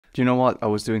Do you know what? I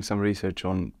was doing some research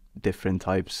on different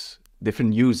types,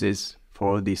 different uses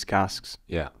for these casks.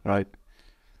 Yeah. Right.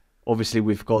 Obviously,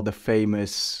 we've got the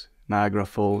famous Niagara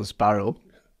Falls barrel,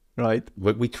 right?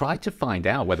 We tried to find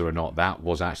out whether or not that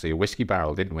was actually a whiskey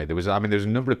barrel, didn't we? There was a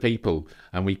number of people,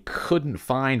 and we couldn't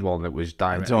find one that was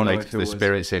directly related to the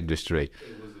spirits industry.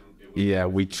 Yeah,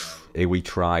 we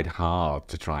tried hard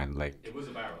to try and link. It was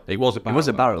a barrel. It was a barrel. It was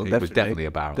a barrel. It was definitely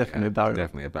a barrel. Definitely a barrel.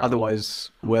 Definitely a barrel. Otherwise,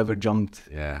 whoever jumped,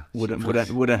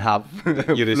 wouldn't have.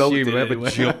 You'd assume whoever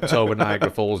jumped over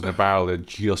Niagara Falls in a barrel had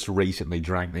just recently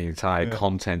drank the entire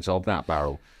contents of that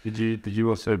barrel. Did you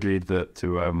also read that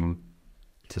to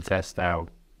test out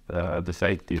the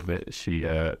safety of it? She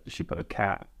put a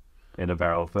cat in a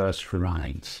barrel first.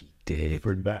 Right, she did.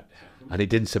 For that. And it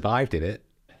didn't survive, did it?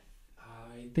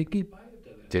 I think it might have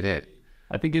done it. Did it?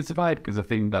 I think it survived because I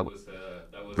think that was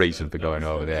reason for going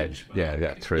over the edge.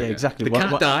 Yeah, true. Yeah, exactly. The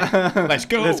cat died. Let's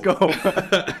go. Let's go.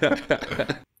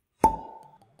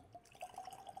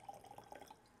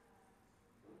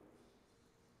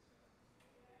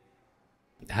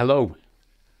 Hello,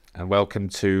 and welcome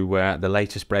to the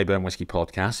latest Braeburn Whiskey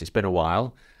podcast. It's been a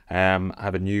while. I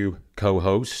have a new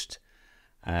co-host,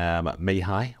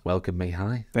 Mihai. Welcome,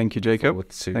 Mihai. Thank you, Jacob.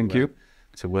 Thank you.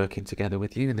 To working together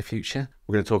with you in the future.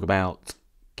 We're going to talk about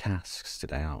casks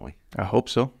today, aren't we? I hope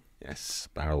so. Yes,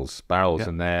 barrels,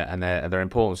 yeah. and their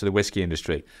importance to the whiskey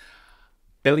industry.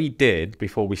 Billy did,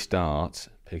 before we start,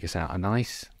 pick us out a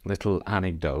nice little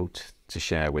anecdote to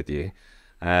share with you,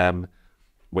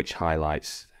 which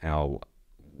highlights how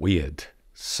weird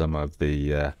some of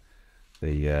the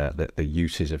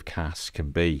uses of casks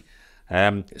can be.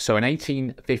 So in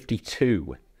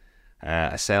 1852,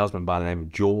 a salesman by the name of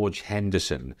George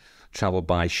Henderson travelled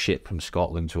by ship from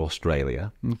Scotland to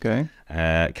Australia,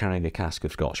 carrying a cask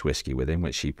of Scotch whisky with him,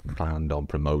 which he planned on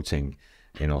promoting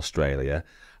in Australia.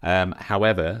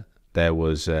 However, there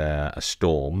was a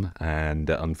storm, and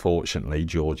unfortunately,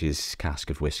 George's cask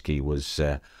of whisky was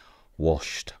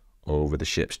washed over the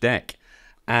ship's deck.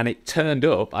 And it turned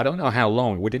up, I don't know how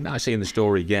long, we didn't actually in the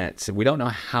story yet, we don't know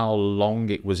how long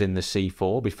it was in the sea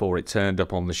for before it turned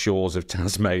up on the shores of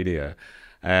Tasmania,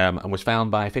 and was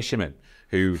found by a fisherman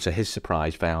who, to his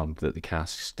surprise, found that the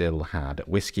cask still had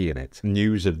whiskey in it.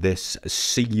 News of this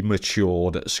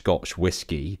sea-matured Scotch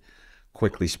whisky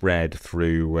quickly spread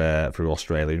through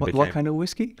Australia. What kind of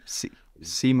whiskey?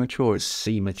 Sea-matured.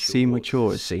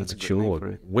 Sea-matured.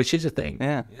 Sea-matured. Which is a thing.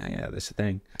 Yeah, that's a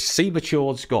thing.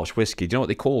 Sea-matured Scotch whisky. Do you know what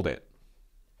they called it?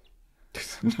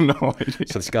 No idea.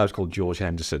 So this guy was called George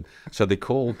Henderson. So they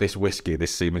called this whiskey,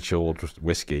 this sea-matured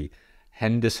whiskey,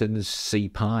 Henderson's Sea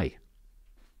Pie.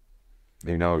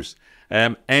 Who knows?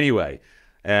 Anyway,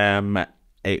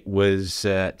 it was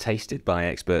tasted by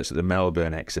experts at the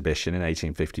Melbourne exhibition in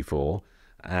 1854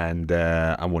 and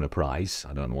won a prize.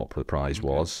 I don't know what the prize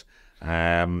was.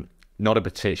 Not a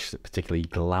particularly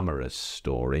glamorous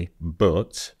story,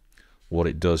 but what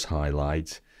it does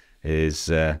highlight is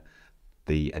the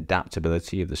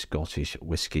adaptability of the Scottish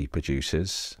whisky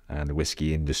producers and the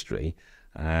whisky industry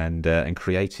and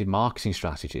creative marketing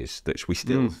strategies that we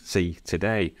still see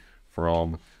today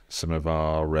from some of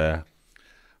our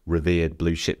revered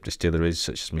blue chip distilleries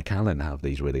such as Macallan have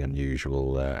these really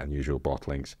unusual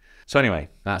bottlings. So anyway,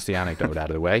 that's the anecdote out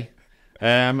of the way.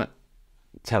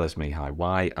 Tell us, Mihai,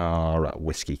 why are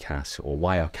whiskey casks, or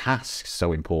why are casks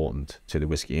so important to the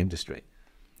whiskey industry?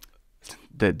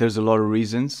 There's a lot of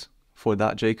reasons for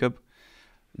that, Jacob.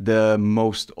 The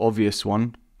most obvious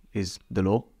one is the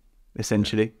law,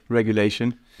 essentially,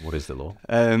 regulation. What is the law?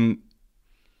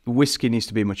 Whiskey needs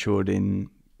to be matured in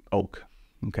oak,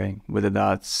 okay? Whether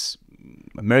that's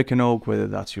American oak, whether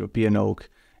that's European oak,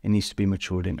 it needs to be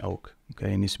matured in oak,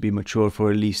 okay? It needs to be matured for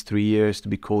at least 3 years to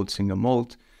be called single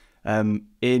malt.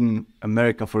 In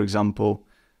America, for example,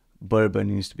 bourbon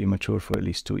needs to be matured for at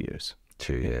least 2 years.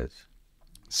 2 years.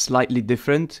 Slightly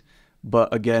different,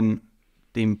 but again,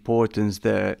 the importance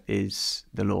there is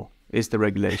the law, is the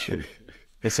regulation.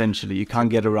 Essentially, you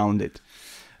can't get around it.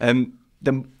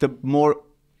 The more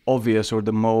obvious, or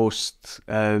the most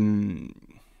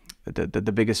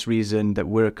the biggest reason that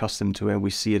we're accustomed to, and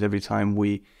we see it every time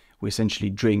we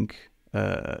essentially drink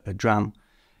a dram,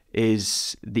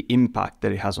 is the impact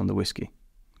that it has on the whiskey.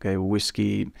 Okay,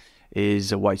 whiskey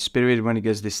is a white spirit when it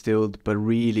gets distilled, but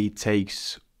really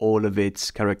takes all of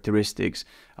its characteristics.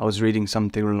 I was reading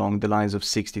something along the lines of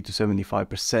 60 to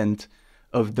 75%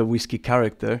 of the whiskey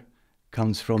character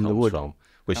comes from the wood.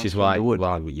 Which is why,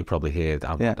 well, you probably hear,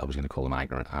 I was going to call them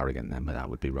arrogant then, but that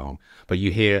would be wrong. But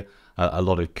you hear a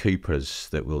lot of coopers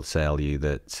that will tell you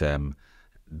that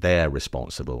they're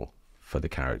responsible for the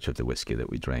character of the whiskey that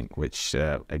we drink, which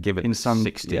give it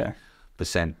 60%,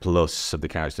 plus of the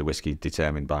character of the whiskey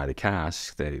determined by the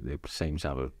cask, they seem to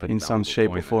have a pretty in some shape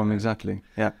or point form, there. exactly.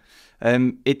 Yeah,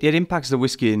 it impacts the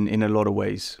whiskey in a lot of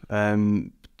ways.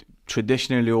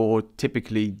 Traditionally or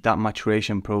typically, that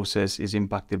maturation process is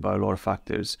impacted by a lot of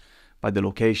factors, by the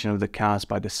location of the cask,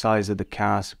 by the size of the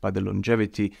cask, by the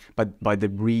longevity, by the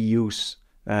reuse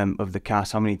of the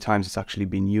cask, how many times it's actually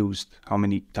been used, how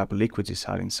many type of liquids it's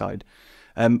had inside.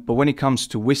 But when it comes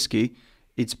to whiskey,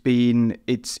 it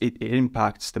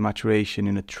impacts the maturation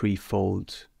in a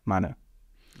threefold manner.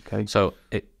 Okay. So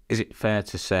is it fair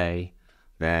to say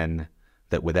then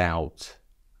that without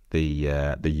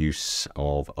the use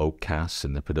of oak casks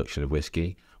in the production of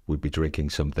whiskey, we'd be drinking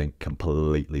something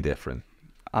completely different?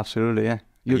 Absolutely, yeah.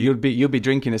 You'll be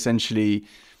drinking essentially,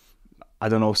 I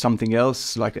don't know, something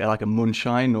else like a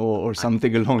moonshine or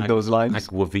something along those lines.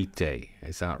 Aquavite,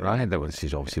 is that right? This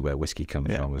is obviously where whiskey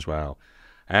comes from as well.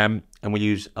 And we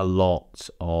use a lot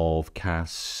of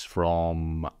casks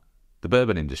from the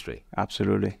bourbon industry.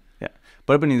 Absolutely, yeah.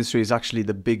 Bourbon industry is actually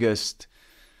the biggest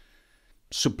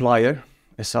supplier,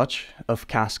 as such, of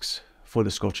casks for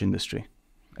the Scotch industry.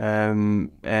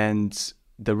 And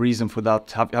the reason for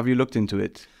that, have you looked into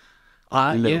it?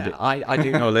 I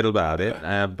do know a little about it,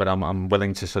 but I'm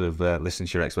willing to sort of listen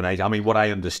to your explanation. I mean, what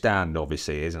I understand,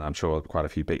 obviously, is, and I'm sure quite a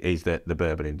few people, is that the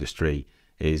bourbon industry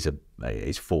is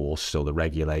forced, so the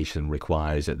regulation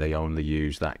requires that they only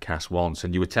use that cask once.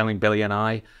 And you were telling Billy and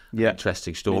I an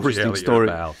interesting story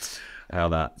about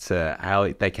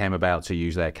how they came about to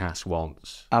use their cask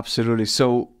once. Absolutely.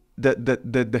 So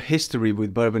the history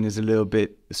with bourbon is a little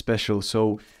bit special.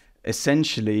 So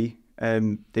essentially,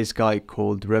 this guy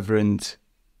called Reverend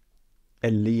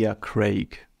Elia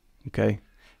Craig, okay,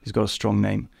 he's got a strong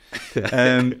name.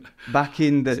 Back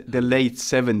in the late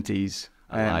 70s,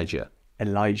 Elijah. Is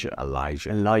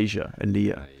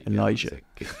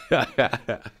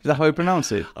that how you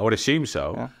pronounce it? I would assume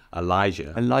so. Yeah.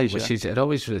 Elijah. Which is, it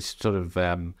always was sort of,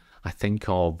 I think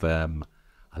of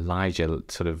Elijah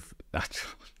sort of,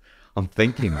 I'm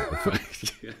thinking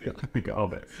We got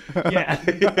of it. Yeah.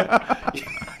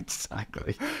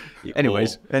 Exactly.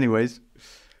 Anyways.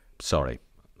 Sorry.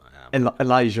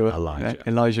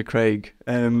 Elijah Craig.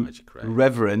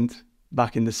 Reverend,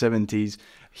 back in the 70s,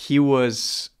 he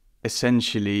was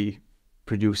essentially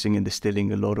producing and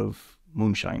distilling a lot of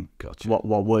moonshine. Gotcha.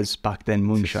 What was back then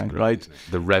moonshine, great, right?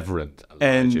 The Reverend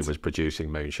Elijah was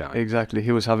producing moonshine. Exactly.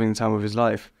 He was having the time of his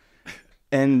life.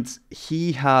 And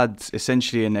he had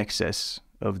essentially an excess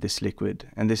of this liquid.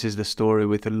 And this is the story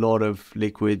with a lot of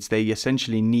liquids. They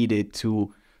essentially needed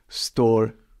to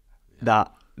store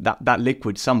that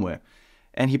liquid somewhere.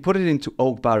 And he put it into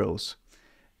oak barrels.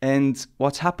 And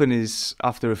what's happened is,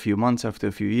 after a few months, after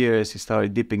a few years, he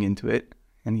started dipping into it,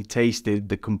 and he tasted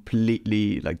the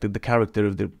completely, like the character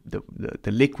of the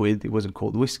liquid. It wasn't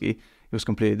called whiskey. It was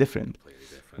completely different.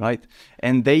 Right?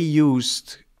 And they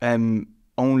used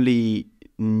only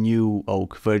new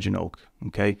oak, virgin oak,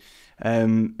 okay?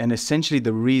 And essentially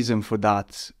the reason for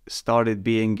that started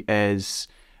being as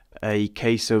a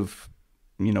case of,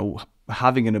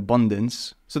 having an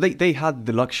abundance. So they had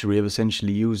the luxury of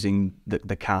essentially using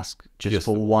the cask just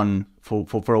for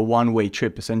a one-way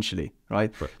trip, essentially,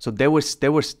 right? So they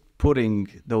were putting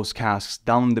those casks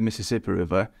down the Mississippi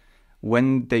River.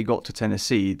 When they got to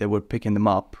Tennessee, they were picking them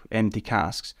up, empty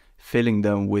casks, filling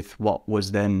them with what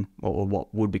was then, or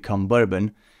what would become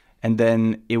bourbon. And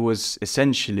then it was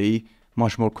essentially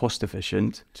much more cost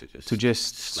efficient to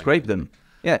just scrape them.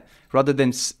 Yeah, rather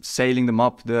than sailing them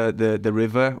up the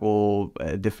river or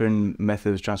different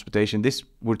methods of transportation.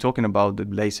 We're talking about the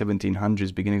late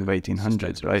 1700s, beginning of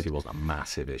 1800s, right? It was a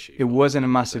massive issue. It wasn't a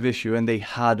massive issue, and they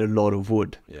had a lot of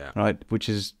wood, right? Which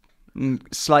is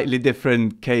slightly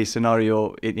different case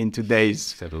scenario in today's.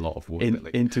 Said a lot of wood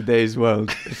in today's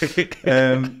world.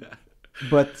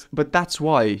 But that's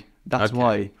why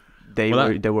they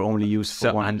were only used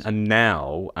for one. And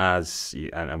now,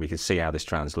 and we can see how this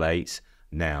translates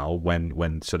now,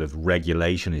 when sort of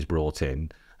regulation is brought in,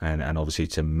 and obviously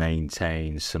to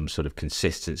maintain some sort of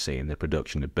consistency in the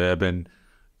production of bourbon,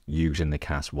 using the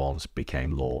cask once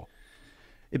became law.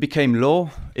 It became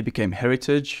law. It became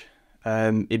heritage.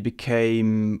 It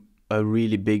became a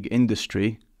really big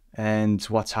industry. And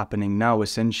what's happening now,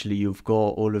 essentially, you've got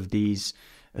all of these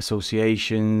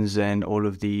associations and all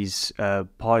of these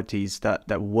parties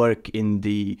that work in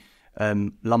the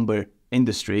lumber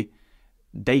industry.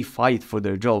 They fight for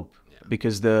their job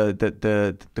because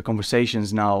the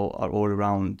conversations now are all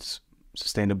around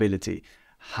sustainability.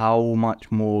 How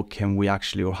much more can we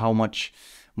actually, or how much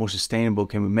more sustainable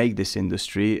can we make this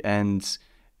industry? And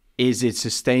is it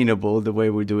sustainable the way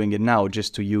we're doing it now,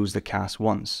 just to use the cask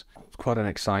once? quite an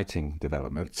exciting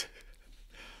development.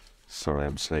 Sorry,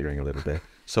 I'm sniggering a little bit.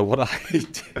 So what I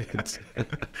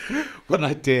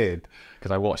did,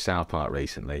 because I watched South Park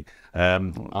recently,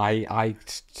 I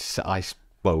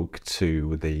spoke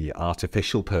to the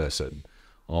artificial person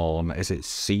on, is it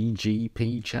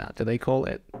CGP chat? Do they call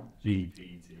it?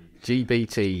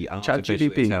 GBT.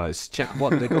 ChatGPT. No, it's chat.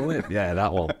 What do they call it? Yeah,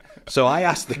 that one. So I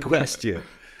asked the question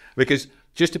because,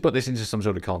 just to put this into some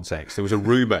sort of context, there was a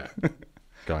rumor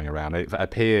going around. It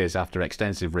appears after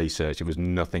extensive research, it was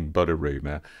nothing but a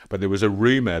rumor. But there was a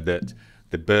rumor that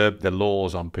the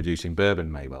laws on producing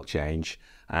bourbon may well change,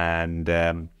 and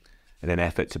in an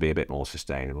effort to be a bit more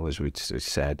sustainable, as we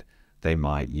said, they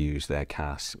might use their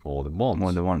casks more than once.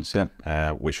 More than once,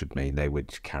 yeah. Which would mean they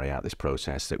would carry out this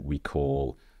process that we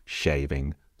call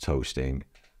shaving, toasting,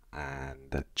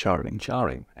 and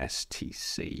Charring.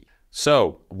 STC.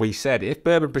 So we said if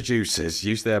bourbon producers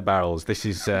use their barrels, this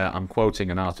is, I'm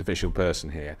quoting an artificial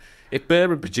person here, if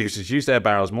bourbon producers use their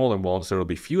barrels more than once, there will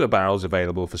be fewer barrels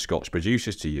available for Scotch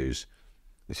producers to use.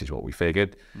 This is what we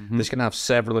figured. This can have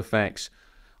several effects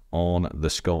on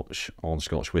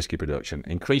Scotch whiskey production.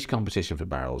 Increased competition for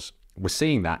barrels. We're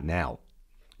seeing that now.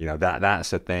 You know,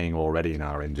 that's a thing already in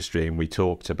our industry. And we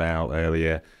talked about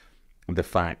earlier the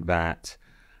fact that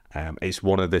it's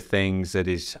one of the things that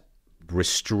is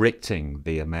restricting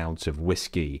the amount of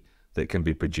whiskey that can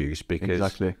be produced, because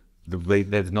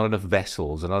there's not enough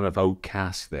vessels, not enough oak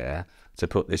cask there to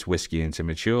put this whiskey into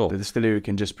mature. The distillery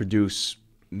can just produce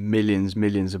millions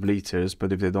of litres,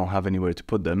 but if they don't have anywhere to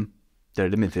put them, they're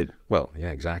limited. Well,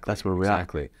 yeah, exactly. That's where we're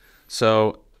at.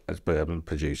 So as bourbon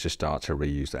producers start to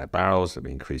reuse their barrels, there'll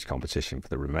be increased competition for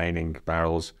the remaining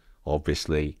barrels.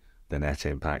 Obviously, the net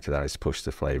impact of that is push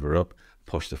the flavour up,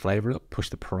 push the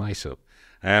price up.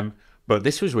 But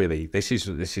this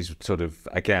is sort of,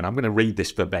 again, I'm going to read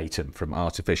this verbatim from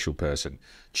artificial person.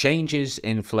 Changes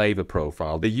in flavour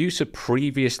profile. The use of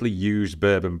previously used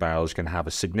bourbon barrels can have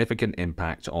a significant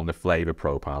impact on the flavour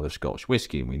profile of Scotch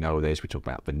whisky. And we know this. We talk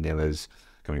about vanillas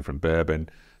coming from bourbon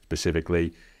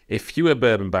specifically. If fewer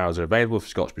bourbon barrels are available for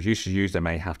Scotch producers to use, they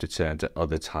may have to turn to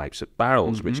other types of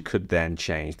barrels, which could then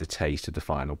change the taste of the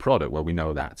final product. Well, we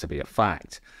know that to be a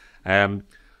fact.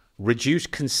 Reduced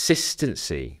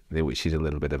consistency, which is a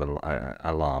little bit of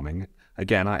alarming.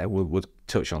 Again, we'll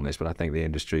touch on this, but I think the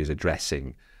industry is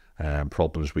addressing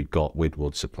problems we've got with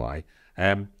wood supply.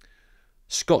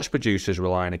 Scotch producers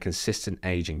rely on a consistent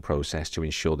aging process to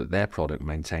ensure that their product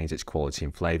maintains its quality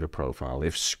and flavour profile.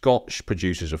 If Scotch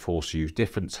producers are forced to use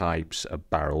different types of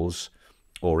barrels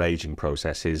or aging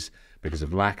processes because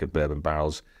of lack of bourbon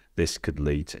barrels, this could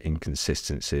lead to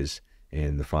inconsistencies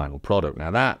in the final product.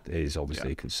 Now, that is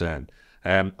obviously a concern.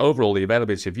 Overall, the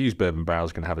availability of used bourbon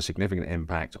barrels can have a significant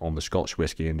impact on the Scotch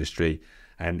whisky industry,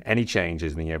 and any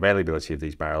changes in the availability of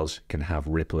these barrels can have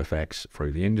ripple effects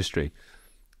through the industry.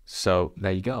 So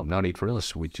there you go. No need for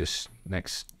us. We just,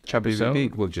 next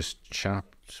episode, we'll just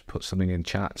put something in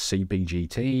chat,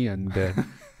 CBGT, and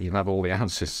you'll have all the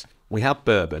answers. We have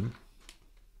bourbon.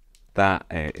 That,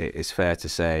 it's fair to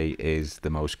say, is the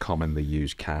most commonly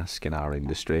used cask in our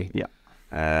industry. Yeah.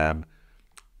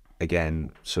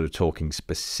 Again, sort of talking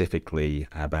specifically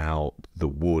about the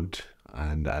wood,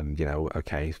 and you know,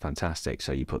 okay, fantastic.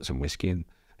 So you put some whiskey in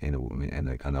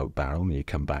an oak barrel, and you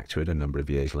come back to it a number of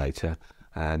years later,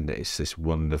 and it's this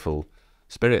wonderful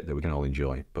spirit that we can all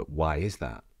enjoy. But why is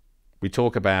that? We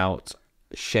talk about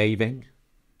shaving,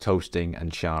 toasting,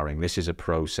 and charring. This is a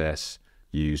process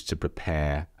used to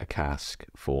prepare a cask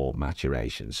for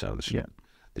maturation. So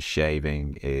the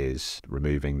shaving is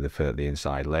removing the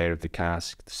inside layer of the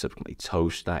cask, subsequently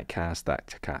toast that cask.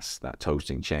 That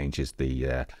toasting changes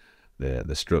the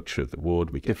structure of the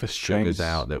wood. We get the sugars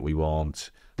out that we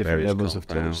want, different levels of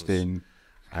toasting,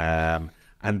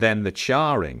 and then the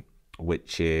charring,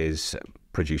 which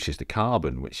produces the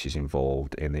carbon, which is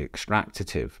involved in the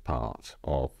extractive part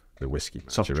of the whiskey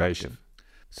maturation.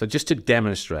 So just to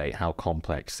demonstrate how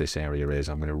complex this area is,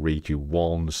 I'm going to read you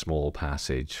one small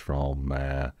passage from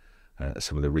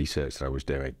some of the research that I was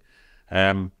doing.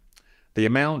 The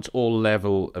amount or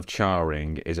level of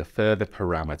charring is a further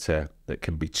parameter that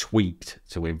can be tweaked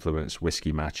to influence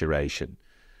whiskey maturation.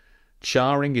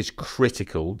 Charring is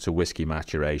critical to whiskey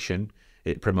maturation.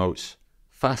 It promotes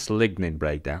fast lignin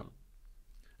breakdown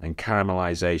and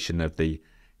caramelization of the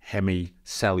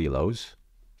hemicellulose,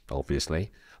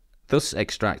 obviously, thus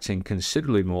extracting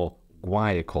considerably more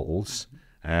guaiacols,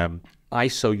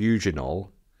 isoeugenol,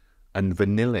 and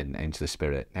vanillin into the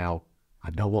spirit. Now,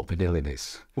 I know what vanillin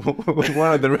is. What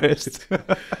are the rest?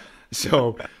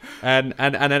 So, and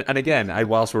again,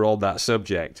 whilst we're on that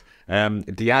subject,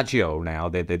 Diageo now,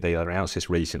 they announced this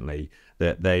recently,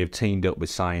 that they've teamed up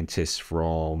with scientists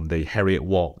from the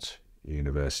Heriot-Watt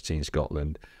University in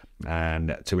Scotland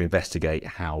and to investigate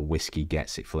how whiskey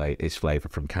gets its flavour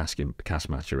from cask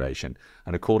maturation.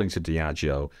 And according to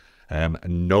Diageo,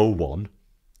 no one,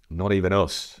 not even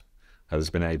us, has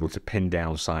been able to pin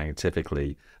down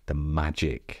scientifically the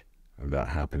magic that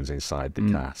happens inside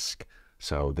the cask.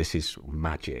 So this is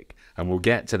magic. And we'll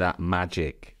get to that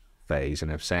magic phase in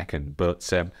a second. But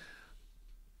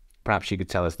perhaps you could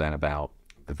tell us then about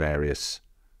the various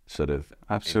sort of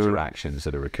interactions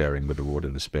that are occurring with the wood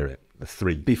and the spirit. The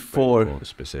three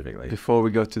specifically. Before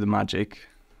we go to the magic,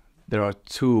 there are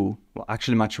two. Well,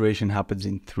 actually, maturation happens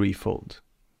in threefold.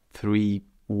 Three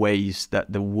ways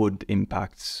that the wood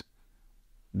impacts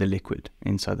the liquid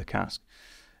inside the cask.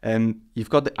 You've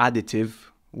got the additive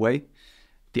way.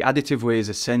 The additive way is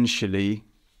essentially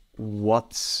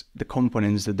what's the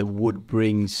components that the wood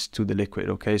brings to the liquid.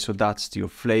 Okay, so that's your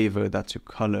flavor, that's your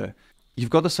color. You've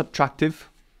got the subtractive.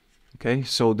 Okay,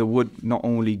 so the wood not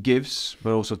only gives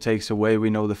but also takes away. We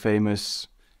know the famous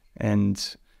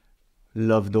and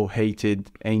loved or hated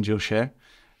angel share.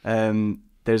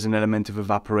 There's an element of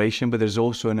evaporation, but there's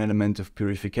also an element of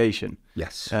purification.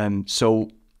 Yes. So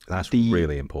that's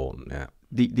really important. Yeah.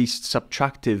 The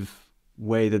subtractive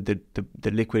way that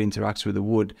the liquid interacts with the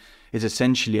wood is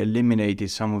essentially eliminating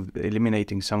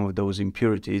some of those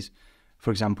impurities.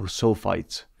 For example,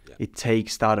 sulfites. Yeah. It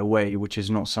takes that away, which is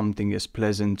not something as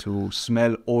pleasant to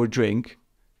smell or drink.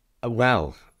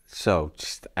 Well, so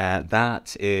just,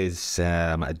 that is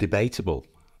debatable.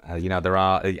 There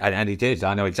are, and it is,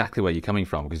 I know exactly where you're coming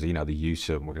from, because, the use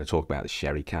of, we're going to talk about the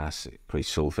sherry casks, pretty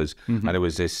sulfurs, and there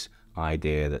was this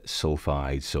idea that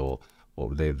sulfides, or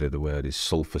the word is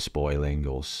sulfur spoiling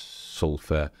or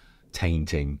sulfur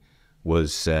tainting,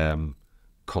 was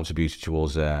contributed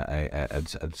towards a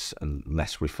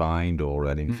less refined or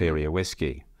an inferior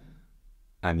whiskey.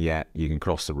 And yet you can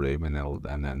cross the room and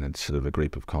then sort of a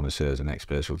group of connoisseurs and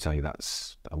experts will tell you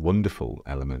that's a wonderful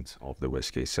element of the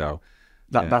whiskey. So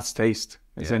that's taste,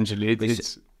 essentially.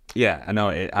 I know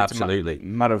it absolutely. It's a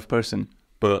matter of person.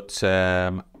 But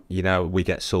we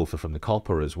get sulfur from the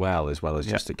copper as well as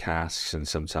just the casks, and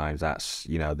sometimes that's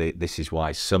this is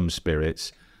why some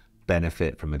spirits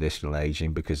benefit from additional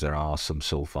aging, because there are some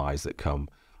sulfides that come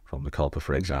from the copper,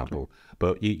 for example.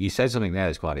 But you said something there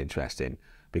that's quite interesting,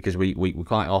 because we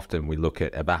quite often we look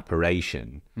at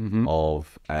evaporation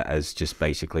of as just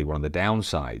basically one of the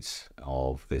downsides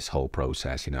of this whole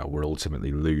process. We're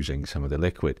ultimately losing some of the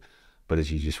liquid, but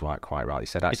as you just quite rightly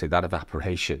said, actually that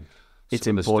evaporation, it's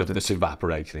important. The stuff that's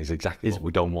evaporating is exactly what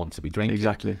we don't want to be drinking.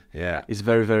 Exactly. Yeah, it's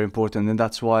very, very important, and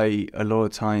that's why a lot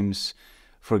of times,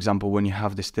 for example, when you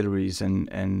have distilleries and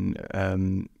not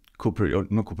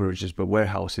cooperages but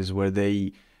warehouses where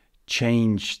they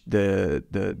change the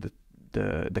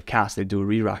cask, they do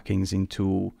re-rackings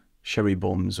into sherry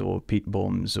bombs or peat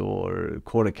bombs or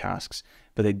quarter casks,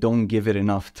 but they don't give it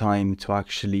enough time to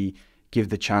actually give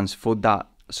the chance for that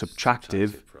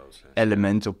subtractive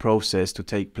element or process to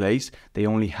take place. They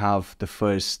only have the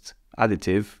first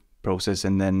additive process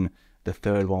and then the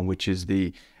third one, which is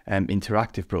the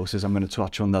interactive process. I'm going to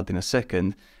touch on that in a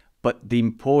second. But the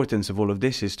importance of all of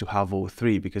this is to have all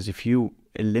three, because if you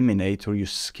eliminate or you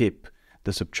skip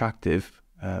the subtractive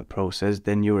process,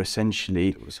 then you're essentially...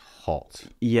 It was hot.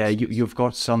 Yeah, you've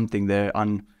got something there,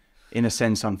 in a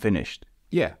sense, unfinished.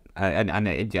 Yeah, and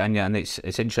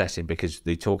it's interesting because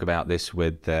they talk about this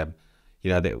with...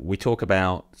 we talk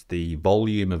about the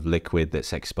volume of liquid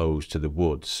that's exposed to the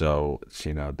wood. So,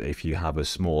 if you have a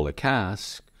smaller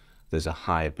cask, there's a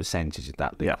higher percentage of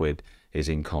that liquid is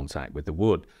in contact with the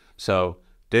wood. So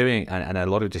and a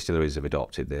lot of distilleries have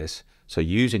adopted this. So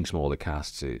using smaller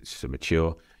casks to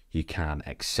mature, you can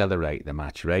accelerate the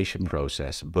maturation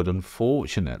process. But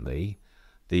unfortunately,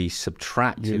 the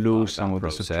subtractive you lose some of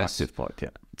process the subtractive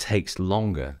part, takes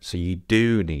longer. So you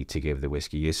do need to give the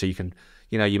whiskey. So you can,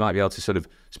 you might be able to sort of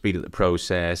speed up the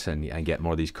process and get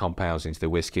more of these compounds into the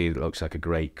whiskey that looks like a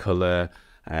great colour.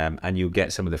 And you'll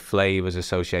get some of the flavours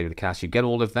associated with the cask. You get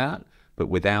all of that, but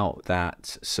without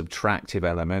that subtractive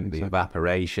element, the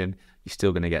evaporation, you're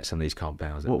still going to get some of these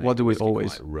compounds. What do we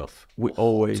always... rough. We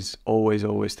always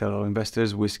tell our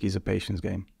investors, whiskey is a patience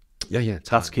game. Yeah.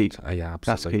 That's key. Yeah,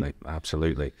 absolutely. That's key.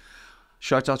 Absolutely.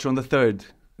 Should I touch on the third?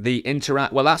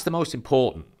 Well, that's the most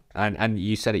important. And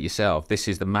you said it yourself. This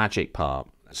is the magic part.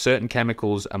 Certain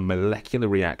chemicals and molecular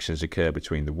reactions occur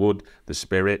between the wood, the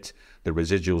spirit, the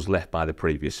residuals left by the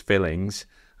previous fillings,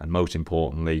 and most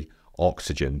importantly,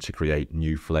 oxygen to create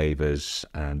new flavours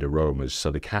and aromas.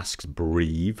 So the casks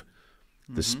breathe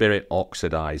The spirit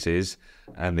oxidizes,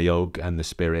 and the oak and the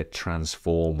spirit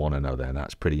transform one another, and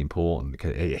that's pretty important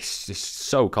because it's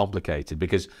so complicated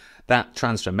because that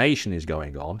transformation is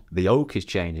going on. The oak is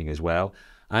changing as well,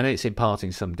 and it's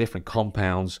imparting some different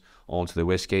compounds onto the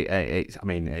whiskey. It's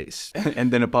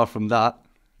and then apart from that,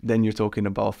 then you're talking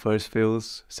about first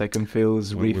fills, second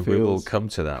fills, refills. We will come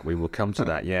to that. We will come to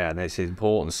that. Yeah, and it's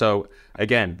important. So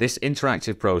again, this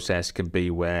interactive process can be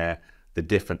where the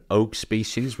different oak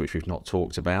species, which we've not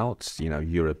talked about,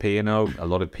 European oak. A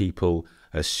lot of people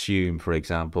assume, for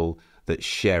example, that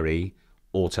sherry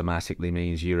automatically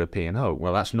means European oak.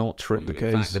 Well, that's not true.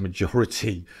 In fact, the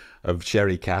majority of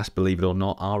sherry casks, believe it or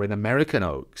not, are in American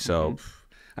oak. So,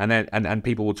 and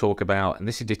people will talk about, and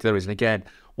this is distilleries. And again,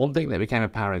 one thing that became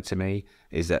apparent to me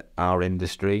is that our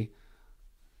industry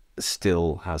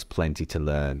still has plenty to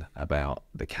learn about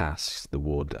the casks, the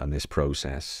wood, and this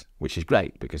process, which is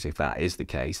great, because if that is the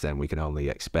case, then we can only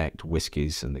expect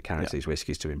whiskies and the character of these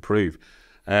whiskies to improve.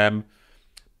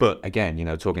 But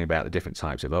again, talking about the different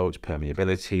types of oaks,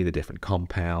 permeability, the different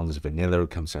compounds, vanilla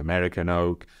comes from American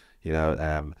oak,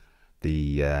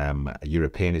 the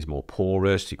European is more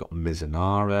porous. You've got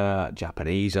Mizunara,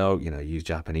 Japanese oak. Use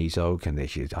Japanese oak, and I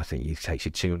think it takes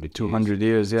you 200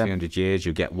 years. Yeah, 200 years.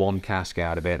 You get one cask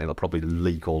out of it, and it'll probably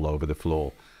leak all over the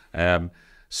floor. Yeah,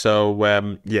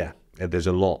 there's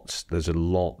a lot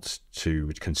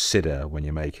to consider when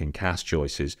you're making cask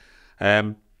choices.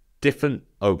 Different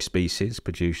oak species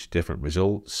produce different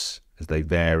results as they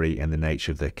vary in the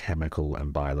nature of their chemical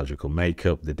and biological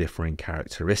makeup, the differing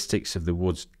characteristics of the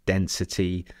wood's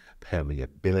density,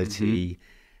 permeability,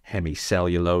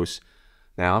 hemicellulose.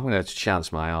 Now, I'm going to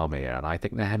chance my arm here, and I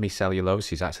think the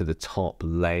hemicellulose is actually the top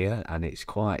layer, and it's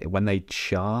quite, when they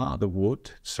toast the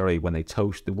wood,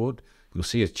 you'll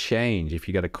see a change. If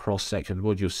you get a cross-section of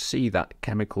wood, you'll see that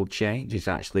chemical change is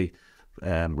actually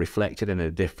reflected in a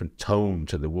different tone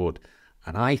to the wood.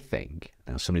 And I think,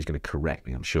 now somebody's going to correct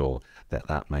me, I'm sure,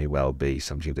 that may well be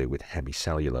something to do with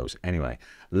hemicellulose. Anyway,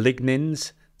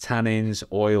 lignins, tannins,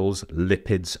 oils,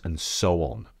 lipids, and so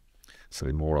on. So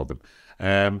more of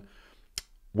them.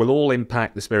 Will all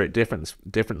impact the spirit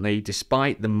differently.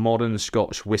 Despite the modern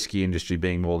Scotch whisky industry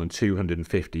being more than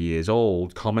 250 years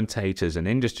old, commentators and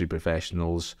industry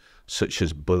professionals such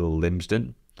as Bill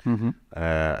Limsden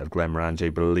of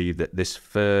Glenmorangie believe that this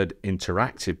third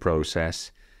interactive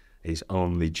process is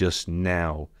only just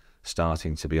now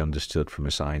starting to be understood from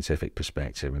a scientific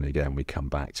perspective. And again, we come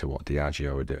back to what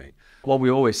Diageo are doing. What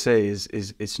we always say is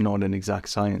it's not an exact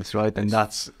science, right? And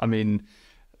that's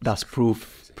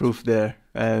proof there.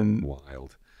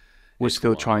 Wild. We're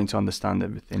still trying to understand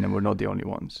everything, and we're not the only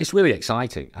ones. It's really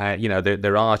exciting.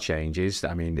 There are changes.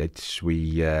 There's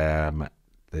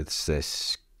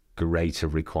this greater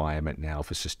requirement now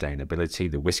for sustainability.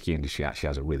 The whisky industry actually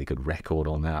has a really good record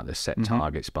on that. There's set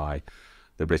targets by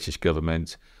the British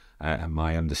government, and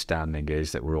my understanding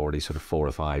is that we're already sort of 4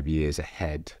 or 5 years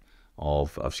ahead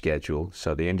of schedule.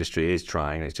 So the industry is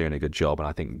trying, it's doing a good job, and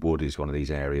I think wood is one of these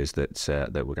areas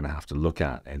that we're going to have to look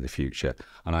at in the future.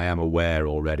 And I am aware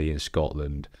already in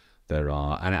Scotland there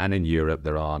are, and in Europe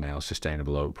there are now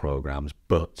sustainable oak programs,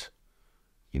 but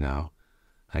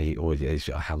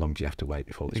how long do you have to wait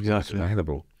before it's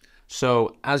available?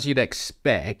 So as you'd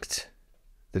expect,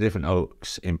 the different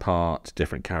oaks impart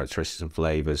different characteristics and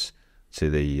flavours to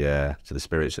the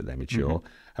spirits that they mature.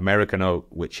 American oak,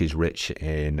 which is rich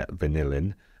in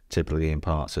vanillin, typically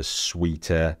imparts a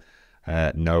sweeter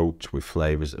note with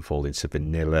flavours that fall into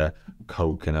vanilla,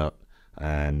 coconut,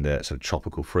 and sort of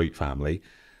tropical fruit family.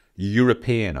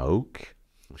 European oak,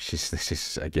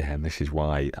 this is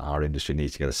why our industry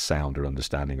needs to get a sounder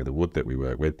understanding of the wood that we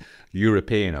work with.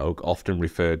 European oak, often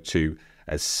referred to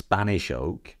as Spanish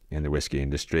oak in the whisky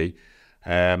industry,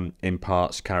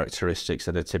 imparts characteristics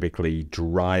that are typically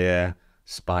drier,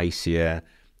 spicier,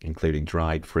 including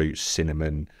dried fruits,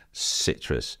 cinnamon,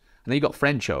 citrus. And then you've got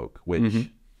French oak,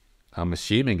 which I'm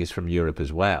assuming is from Europe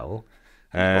as well,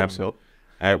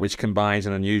 which combines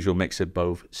an unusual mix of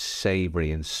both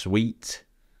savoury and sweet.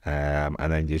 And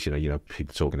then just,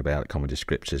 people talking about common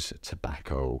descriptors: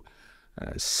 tobacco,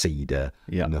 cedar,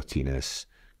 nuttiness,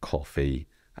 coffee,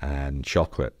 and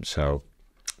chocolate. So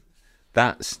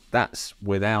that's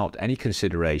without any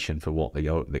consideration for what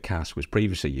the cask was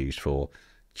previously used for.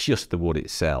 Just the wood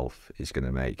itself is going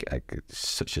to make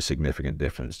such a significant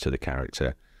difference to the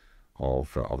character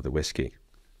of the whiskey.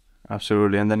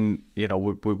 Absolutely. And then we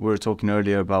were talking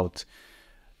earlier about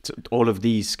all of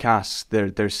these casks.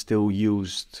 They're still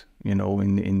used, in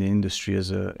the industry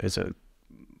as a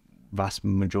vast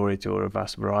majority or a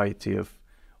vast variety of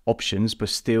options, but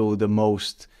still the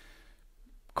most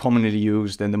commonly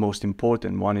used and the most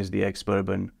important one is the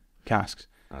ex-bourbon casks.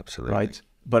 Absolutely. Right?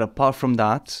 But apart from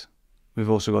that, we've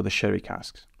also got the sherry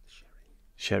casks.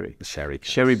 Sherry. The sherry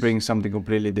casks. Sherry brings something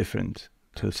completely different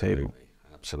to the table.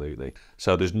 Absolutely.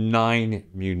 So there's 9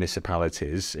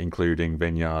 municipalities, including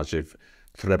vineyards of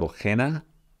Trebojena,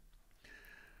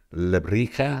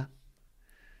 Lebrija,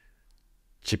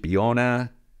 Chipiona,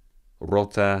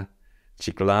 Rota,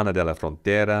 Chiclana de la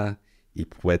Frontera, y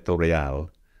Puerto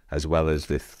Real, as well as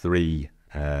the 3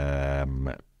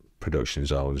 production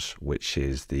zones, which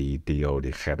is the Dio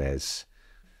de Jerez.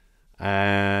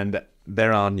 And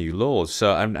there are new laws.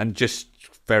 So, and just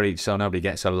so nobody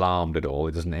gets alarmed at all,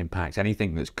 it doesn't impact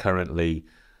anything that's currently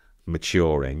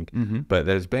maturing. But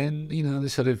there's been,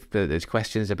 there's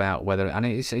questions about whether, and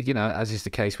it's, as is the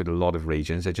case with a lot of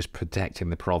regions, they're just protecting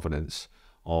the provenance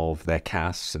of their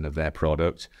casks and of their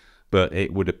product. But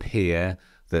it would appear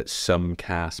that some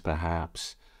casks,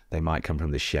 perhaps, they might come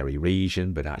from the sherry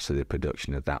region, but actually the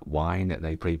production of that wine that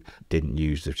they didn't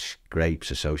use the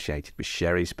grapes associated with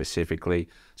sherry specifically.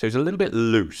 So it's a little bit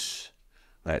loose,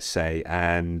 let's say,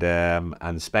 and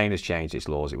Spain has changed its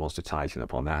laws. It wants to tighten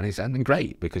up on that, and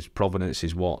great, because provenance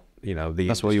is what,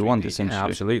 that's what you want, essentially. Yeah,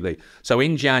 absolutely. So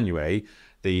in January,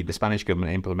 the Spanish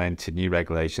government implemented new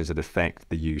regulations that affect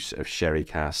the use of sherry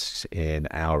casks in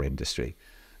our industry.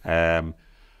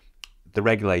 The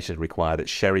regulations require that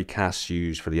sherry casks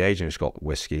used for the aging of Scotch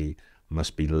whisky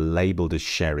must be labelled as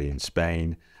sherry in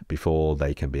Spain before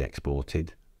they can be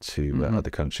exported to other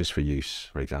countries for use,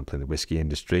 for example, in the whisky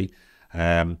industry.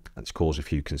 That's caused a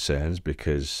few concerns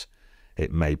because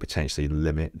it may potentially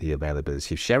limit the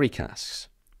availability of sherry casks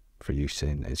for use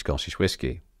in Scottish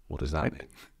whisky. What does that mean?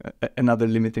 Another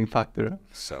limiting factor.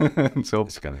 So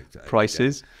it's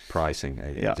prices. Pricing.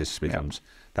 It just becomes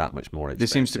that much more expensive.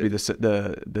 This seems to be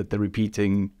the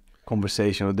repeating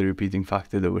conversation, or the repeating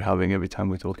factor that we're having every time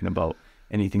we're talking about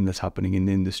anything that's happening in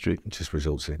the industry. It just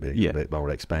results in it being a bit more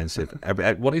expensive.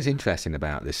 What is interesting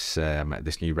about this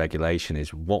this new regulation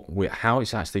is how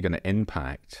it's actually going to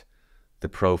impact the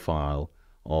profile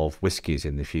of whiskies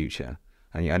in the future.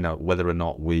 And I know whether or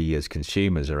not we as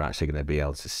consumers are actually going to be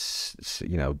able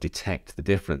to, detect the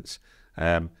difference.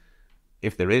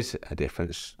 If there is a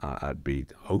difference, I'd be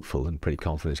hopeful and pretty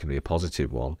confident it's going to be a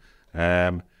positive one.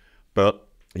 But,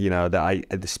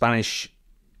 the Spanish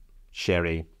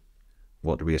sherry,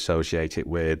 what do we associate it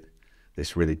with?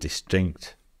 This really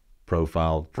distinct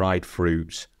profile, dried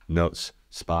fruits, nuts,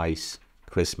 spice,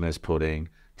 Christmas pudding,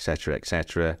 etc.,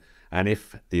 etc. And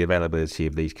if the availability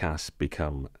of these casks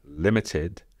become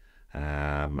limited,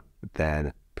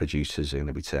 then producers are going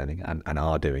to be turning, and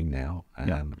are doing now,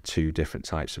 to different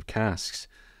types of casks.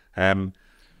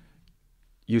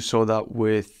 You saw that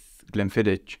with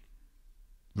Glenfiddich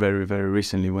very, very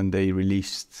recently when they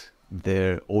released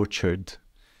their Orchard.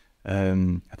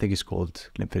 I think it's called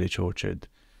Glenfiddich Orchard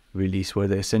release, where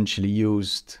they essentially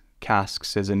used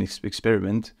casks as an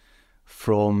experiment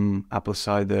from apple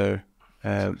cider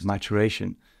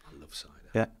maturation. I love cider.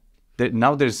 Yeah.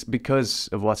 Now there's, because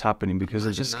of what's happening, because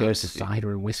of the scarcity.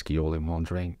 Cider and whiskey all in one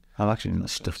drink. I've actually not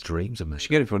Stuff dreams of me. You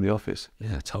should get it for the office.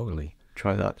 Yeah, totally.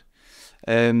 Try that.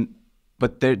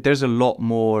 But there's a lot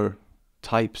more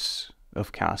types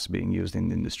of casks being used in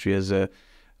the industry as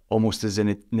almost as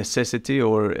a necessity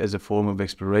or as a form of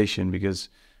exploration, because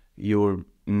you're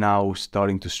now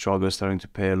starting to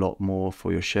pay a lot more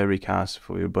for your sherry casks,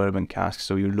 for your bourbon casks.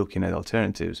 So you're looking at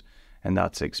alternatives, and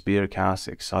that's ex-beer casks,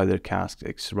 ex-cider casks,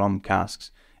 ex-rum casks,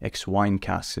 ex-wine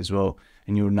casks as well.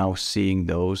 And you're now seeing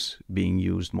those being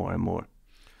used more and more.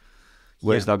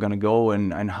 Where's that going to go,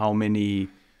 and how many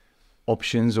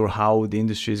options, or how the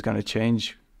industry is going to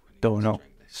change? Don't know.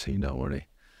 See, don't worry.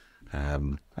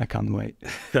 I can't wait.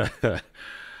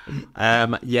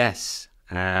 Yes.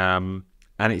 And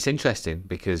it's interesting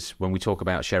because when we talk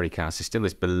about sherry casks, there's still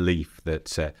this belief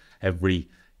that every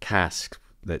cask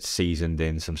that's seasoned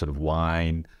in some sort of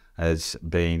wine has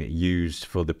been used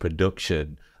for the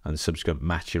production and subsequent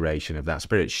maturation of that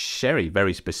spirit. Sherry,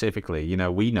 very specifically,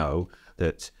 we know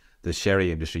that the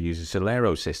sherry industry uses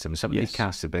Solero system. Some of these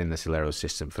casks have been in the Solero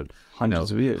system for hundreds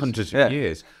of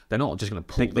years. They're not just going to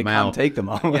pull them out. They can't take them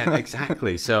out. Yeah,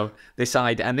 exactly. So this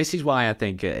idea, and this is why I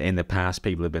think in the past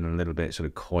people have been a little bit sort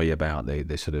of coy about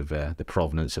the sort of the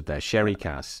provenance of their sherry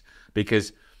casks,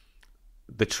 because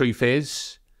the truth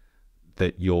is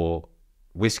that your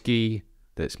whiskey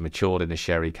that's matured in a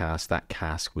sherry cask, that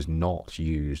cask was not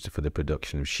used for the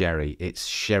production of sherry. It's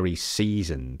sherry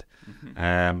seasoned.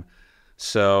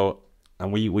 So,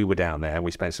 and we were down there and we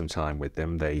spent some time with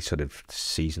them. They sort of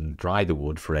dry the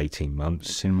wood for 18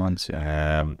 months. 18 months,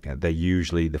 yeah. They're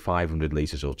usually the 500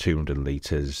 litres or 200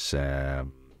 litres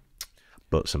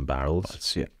butts and barrels.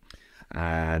 That's, yeah.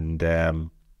 And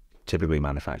typically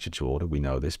manufactured to order. We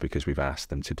know this because we've asked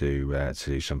them to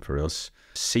do some for us.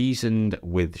 Seasoned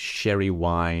with sherry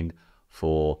wine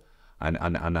for,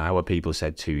 and our people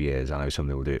said 2 years. I know some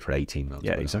will do it for 18 months.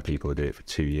 Yeah, but exactly. People will do it for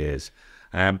 2 years.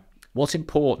 What's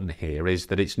important here is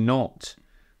that it's not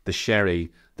the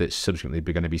sherry that's subsequently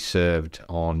going to be served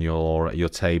on your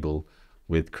table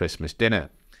with Christmas dinner.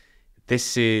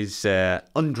 This is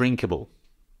undrinkable.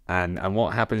 And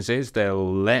what happens is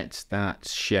they'll let that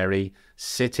sherry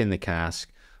sit in the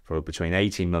cask for between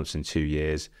 18 months and 2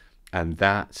 years, and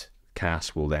that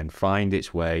cask will then find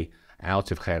its way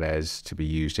out of Jerez to be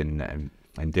used in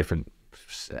different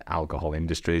alcohol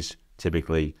industries,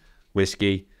 typically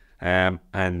whiskey,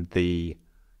 and the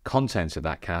contents of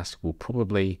that cask will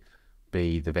probably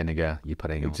be the vinegar you're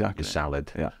putting on your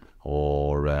salad,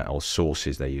 or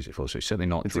sauces they use it for. So it's certainly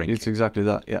not drink. It's exactly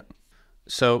that, yeah.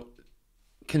 So,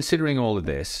 considering all of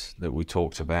this that we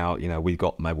talked about, we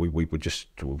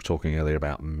were talking earlier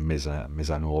about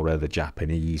Mizanora, the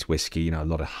Japanese whiskey, a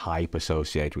lot of hype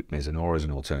associated with Mizanora as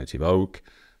an alternative oak.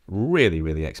 Really,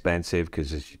 really expensive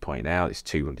because, as you point out, it's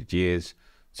 200 years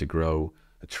to grow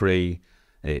a tree.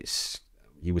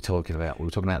 We were talking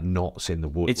about knots in the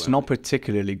wood. It's not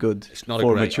particularly good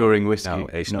for maturing whiskey. No,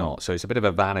 it's not. So it's a bit of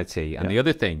a vanity. And the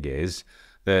other thing is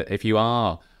that if you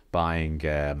are buying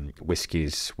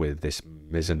whiskies with this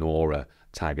Mizanora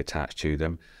tag attached to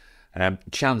them,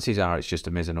 chances are it's just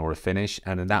a Mizanora finish,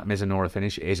 and that Mizanora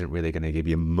finish isn't really going to give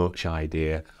you much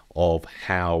idea of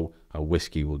how a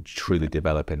whiskey will truly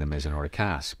develop in a Mizanora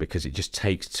cask, because it just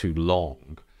takes too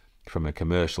long from a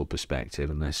commercial perspective,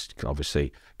 unless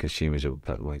obviously consumers are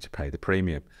willing to pay the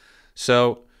premium.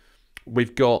 So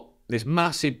we've got this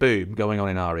massive boom going on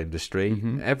in our industry.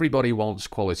 Everybody wants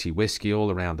quality whiskey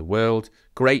all around the world.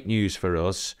 Great news for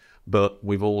us, but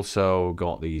we've also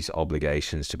got these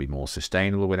obligations to be more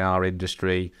sustainable with our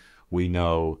industry. We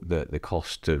know that the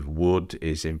cost of wood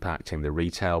is impacting the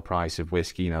retail price of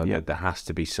whiskey. That there has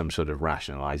to be some sort of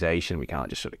rationalization. We can't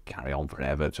just sort of carry on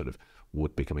forever, sort of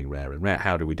wood becoming rare and rare.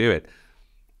 How do we do it?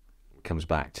 It comes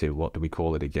back to, what do we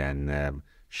call it again?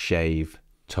 Shave,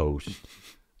 toast,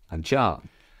 and char.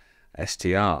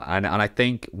 STR. And I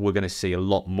think we're going to see a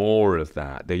lot more of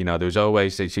that. There's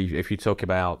always, if you talk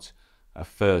about a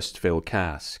first fill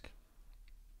cask,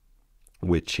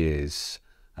 which is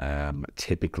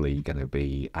typically going to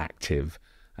be active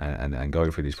and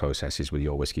going through these processes with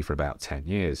your whiskey for about 10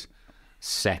 years.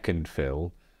 Second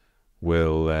fill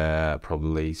will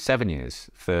probably 7 years.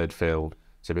 Third fill,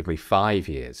 typically 5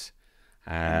 years.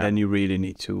 And then you really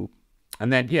need to...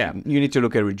 And then, you need to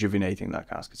look at rejuvenating that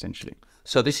cask, essentially.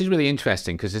 So this is really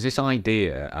interesting, because there's this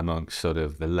idea amongst sort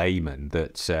of the layman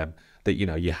that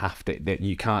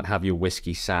you can't have your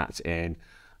whiskey sat in,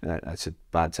 that's a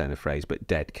bad turn of phrase, but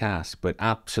dead cask. But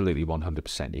absolutely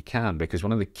 100% you can, because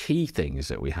one of the key things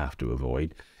that we have to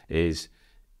avoid is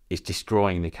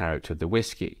destroying the character of the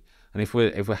whiskey. And if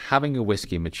we're having a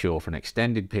whiskey mature for an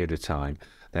extended period of time,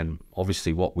 then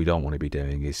obviously what we don't want to be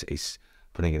doing is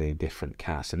putting it in a different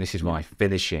cask. And this is why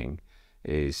finishing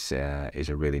is a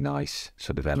really nice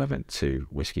sort of element to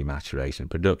whiskey maturation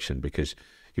production, because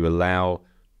you allow,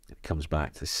 it comes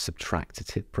back to the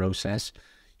subtractive process.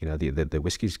 The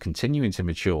whiskey's continuing to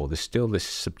mature. There's still this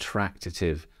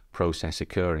subtractive process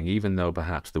occurring, even though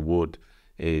perhaps the wood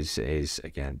is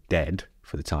again dead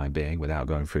for the time being without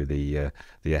going through the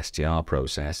STR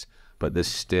process, but there's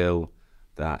still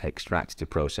that extractive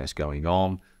process going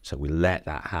on. So we let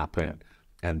that happen.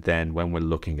 And then when we're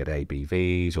looking at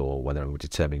ABVs, or whether we're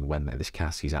determining when this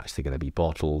cask is actually going to be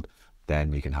bottled,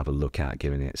 then we can have a look at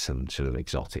giving it some sort of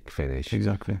exotic finish.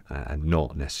 Exactly. And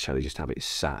not necessarily just have it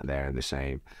sat there in the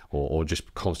same, or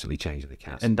just constantly changing the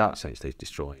cask. And that, essentially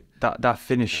destroying that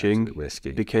finishing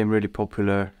whiskey became really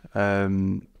popular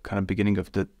kind of beginning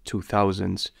of the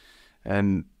 2000s.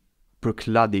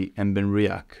 Bruichladdich and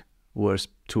Benriach were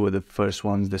two of the first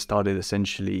ones that started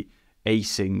essentially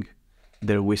acing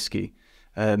their whiskey,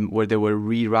 where they were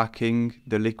re-racking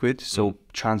the liquid, so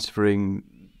transferring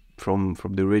from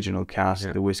the original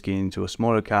cask the whiskey into a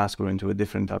smaller cask or into a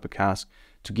different type of cask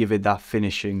to give it that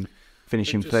finishing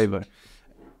flavor.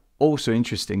 Also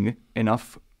interesting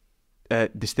enough,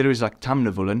 distilleries like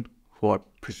Tamnavullen, who are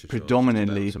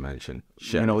predominantly,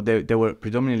 they were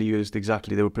predominantly used,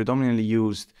 they were predominantly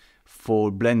used for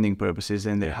blending purposes,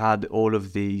 and they had all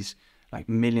of these like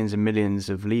millions and millions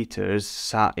of liters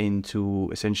sat into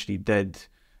essentially dead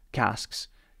casks.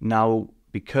 Now,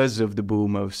 because of the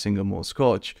boom of single malt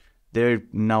Scotch, they're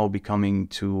now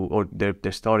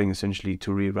they're starting essentially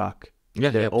to re-rack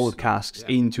their old casks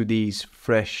into these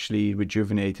freshly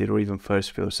rejuvenated or even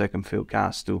first fill, second fill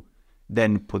casks to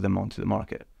then put them onto the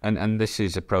market. And this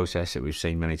is a process that we've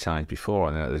seen many times before.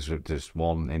 I know there's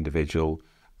one individual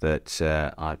that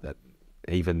that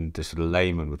even the sort of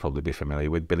layman would probably be familiar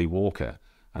with, Billy Walker.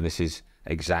 And this is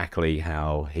exactly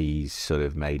how he's sort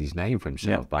of made his name for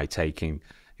himself, by taking,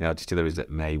 you know, distilleries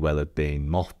that may well have been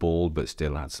mothballed but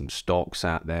still had some stocks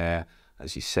out there,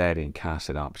 as you said, in casks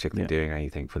that aren't particularly doing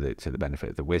anything for to the benefit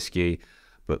of the whiskey,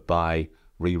 but by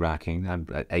re-racking and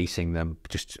acing them,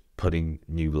 just putting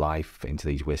new life into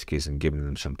these whiskies and giving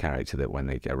them some character that when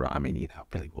they get right, I mean, you know,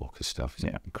 Billy Walker stuff is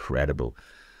incredible.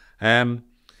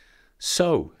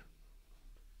 So,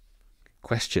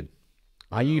 question.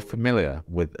 Are you familiar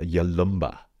with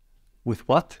Yalumba? With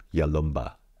what?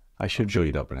 Yalumba. I'm sure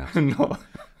you don't pronounce it. No.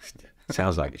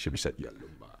 Sounds like it should be said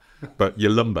Yalumba. But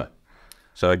Yalumba.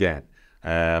 So again,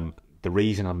 the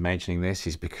reason I'm mentioning this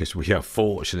is because we are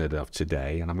fortunate enough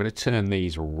today, and I'm going to turn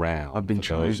these around. I've been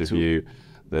trying those of you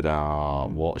that are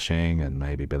watching, and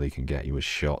maybe Billy can get you a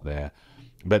shot there.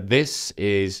 But this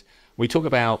is, we talk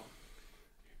about,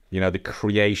 you know, the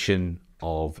creation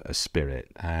of a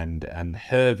spirit, and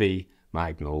Hervey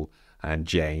Magnall and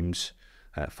James,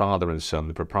 father and son,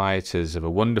 the proprietors of a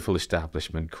wonderful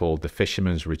establishment called the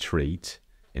Fisherman's Retreat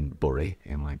in Bury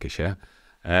in Lancashire.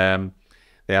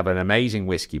 They have an amazing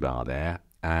whiskey bar there,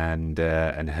 and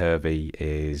Hervey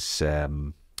is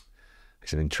an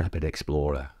intrepid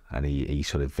explorer, and he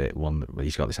sort of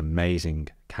he's got this amazing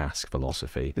cask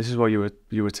philosophy. This is what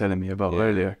you were telling me about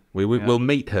earlier. We'll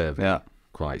meet Hervey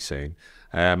quite soon,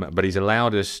 but he's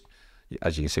allowed us,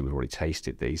 as you can see, we've already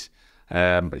tasted these,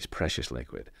 but it's precious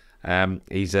liquid.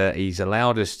 He's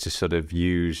allowed us to sort of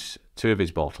use 2 of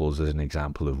his bottles as an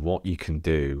example of what you can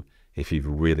do if you've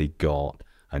really got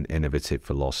an innovative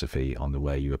philosophy on the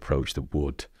way you approach the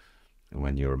wood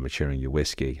when you're maturing your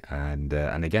whiskey. And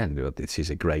again, this is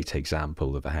a great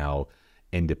example of how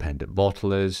independent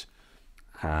bottlers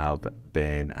have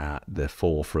been at the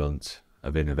forefront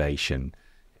of innovation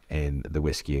in the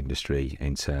whiskey industry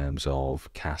in terms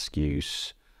of cask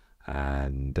use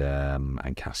and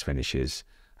cask finishes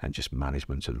and just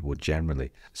management of the wood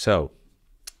generally. So,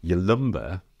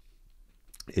 Yalumba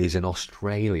is an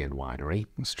Australian winery.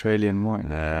 Australian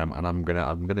wine. And I'm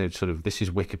gonna sort of, this is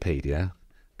Wikipedia,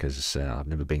 because I've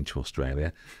never been to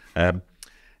Australia. In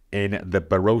the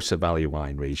Barossa Valley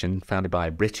wine region, founded by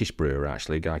a British brewer,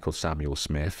 actually, a guy called Samuel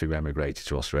Smith, who emigrated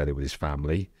to Australia with his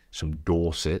family, from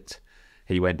Dorset.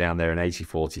 He went down there in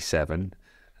 1847,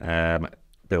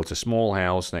 built a small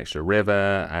house next to a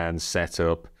river, and set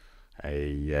up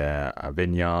a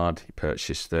vineyard. He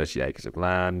purchased 30 acres of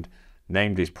land,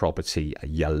 named his property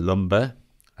Yalumba,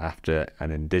 after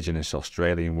an indigenous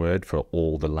Australian word for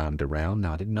all the land around.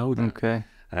 Now, I didn't know that. Okay.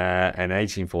 In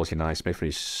 1849, Smith and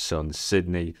his son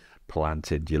Sidney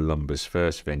planted Yalumba's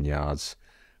first vineyards,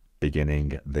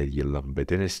 beginning the Yalumba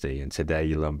dynasty. And today,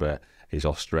 Yalumba is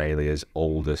Australia's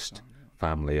oldest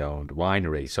family-owned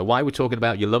winery. So why we're talking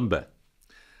about Yalumba?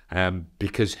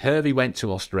 Because Hervey went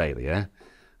to Australia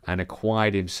and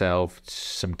acquired himself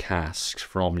some casks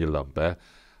from Yalumba,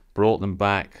 brought them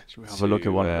back. Should we have a look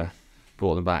at one?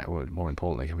 Brought them back. Well, more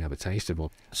importantly, can we have a taste of one?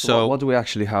 So what do we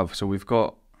actually have? So we've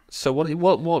got. So what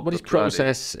his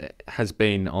process has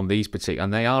been on these particular,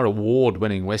 and they are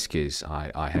award-winning whiskies,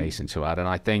 I hasten to add. And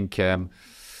I think Hervey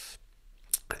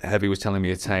was telling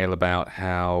me a tale about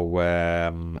how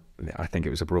I think it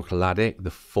was a Bruichladdich,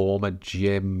 the former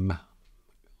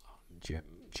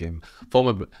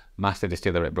former master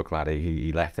distiller at Bruichladdich.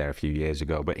 He left there a few years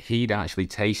ago, but he'd actually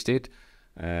tasted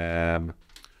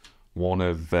one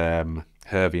of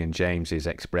Hervey and James's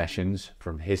expressions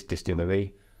from his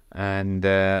distillery, and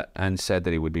said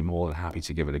that he would be more than happy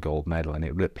to give it a gold medal. And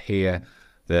it would appear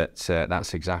that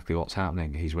that's exactly what's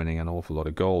happening. He's winning an awful lot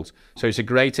of golds. So it's a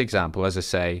great example, as I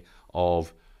say,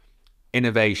 of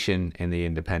innovation in the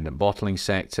independent bottling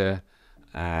sector,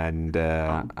 and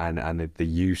the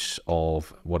use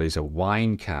of what is a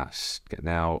wine cask.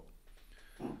 Now,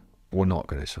 we're not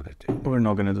going to sort of do. We're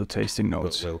not going to do tasting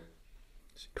notes.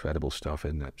 It's incredible stuff,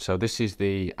 isn't it? So this is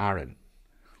the Arran.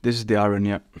 This is the Arran,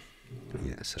 yeah.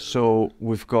 Yes. So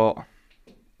we've got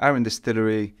Arran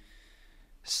Distillery,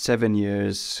 7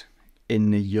 years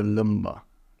in the Yalumba,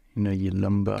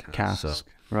 cask,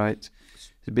 right?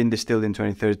 It's been distilled in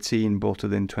 2013,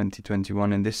 bottled in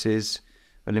 2021, and this is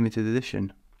a limited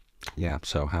edition. Yeah,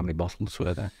 so how many bottles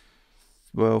were there?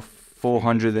 Well,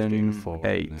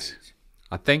 408.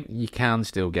 I think you can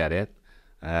still get it.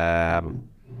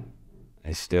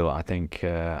 It's still, I think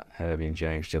Hervey and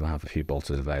James still have a few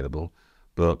bottles available,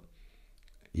 but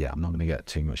yeah, I'm not going to get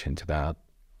too much into that.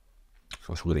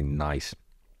 So it's really nice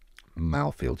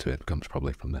mouthfeel to it. It comes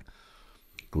probably from the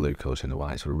glucose in the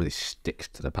wine, so it really sticks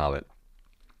to the palate.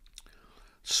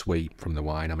 sweet from the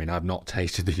wine. I mean, I've not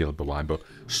tasted the yellow wine, but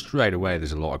straight away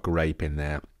there's a lot of grape in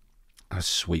there. A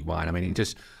sweet wine. I mean,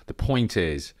 the point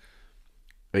is,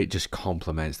 it just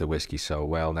complements the whiskey so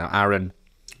well. Now, Aaron,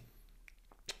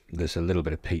 there's a little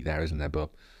bit of peat there, isn't there, bub?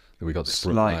 We got the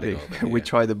slightly. We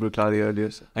tried the Bruichladdich earlier.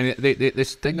 So. And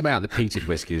this thing about the peated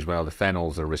whiskey as well, the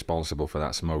phenols are responsible for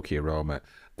that smoky aroma.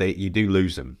 You do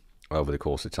lose them over the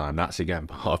course of time. That's, again,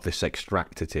 part of this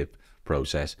extractative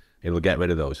process. It'll get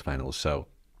rid of those phenols. So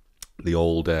the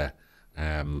older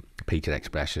peated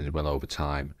expressions will, over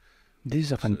time. This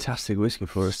is a fantastic whiskey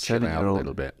for us. Chill out a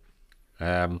little bit.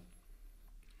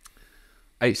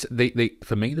 It's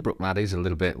for me, the Bruichladdich is a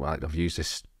little bit, well, I've used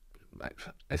this,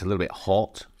 it's a little bit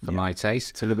hot for my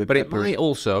taste. It's a little bit but peppery. It might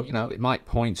also, it might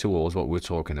point towards what we're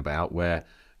talking about, where,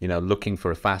 looking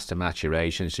for a faster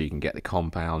maturation so you can get the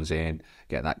compounds in,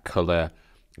 get that colour,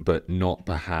 but not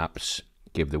perhaps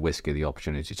give the whiskey the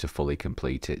opportunity to fully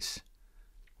complete its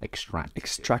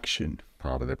extraction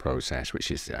part of the process,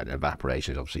 which is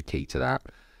evaporation is obviously key to that,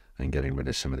 and getting rid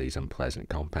of some of these unpleasant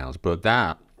compounds. But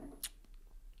that,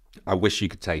 I wish you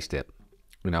could taste it.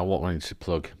 I wanted to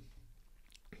plug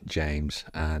James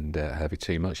and have it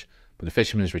too much, but the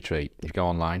Fisherman's Retreat, if you go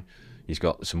online, he's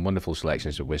got some wonderful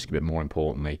selections of whiskey, but more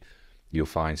importantly, you'll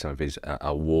find some of his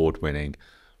award-winning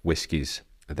whiskies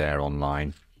there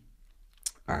online,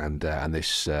 and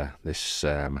this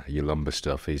Yalumba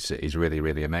stuff is really,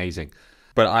 really amazing.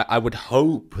 But I would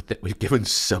hope that we've given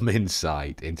some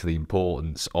insight into the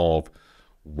importance of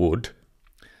wood,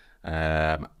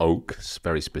 oak,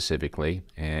 very specifically,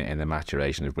 in the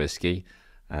maturation of whiskey,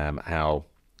 how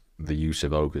the use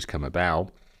of oak has come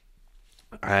about,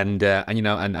 and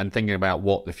thinking about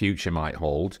what the future might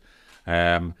hold.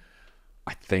 I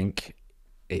think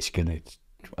it's going to,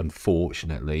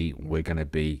 unfortunately, we're going to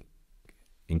be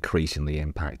increasingly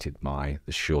impacted by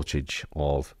the shortage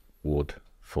of wood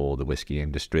for the whiskey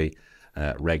industry.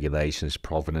 Regulations,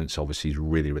 provenance, obviously, is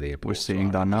really, really important. We're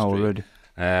seeing that now already.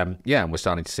 And we're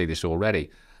starting to see this already.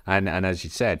 And as you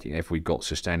said, if we've got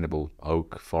sustainable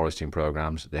oak foresting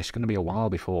programs, there's going to be a while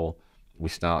before we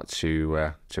start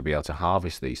to be able to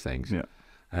harvest these things.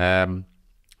 Yeah.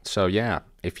 So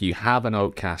if you have an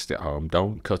oak cask at home,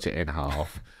 don't cut it in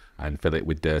half and fill it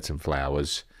with dirt and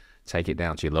flowers. Take it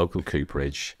down to your local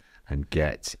cooperage and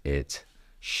get it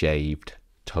shaved,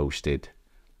 toasted,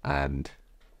 and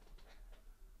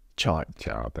charred.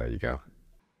 There you go.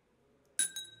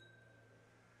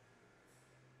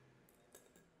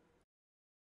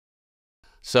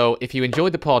 So if you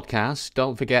enjoyed the podcast,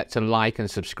 don't forget to like and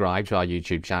subscribe to our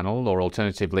YouTube channel, or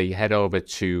alternatively head over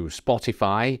to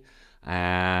Spotify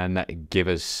and give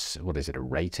us, a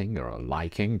rating or a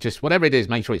liking? Just whatever it is,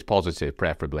 make sure it's positive,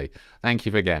 preferably. Thank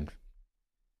you again.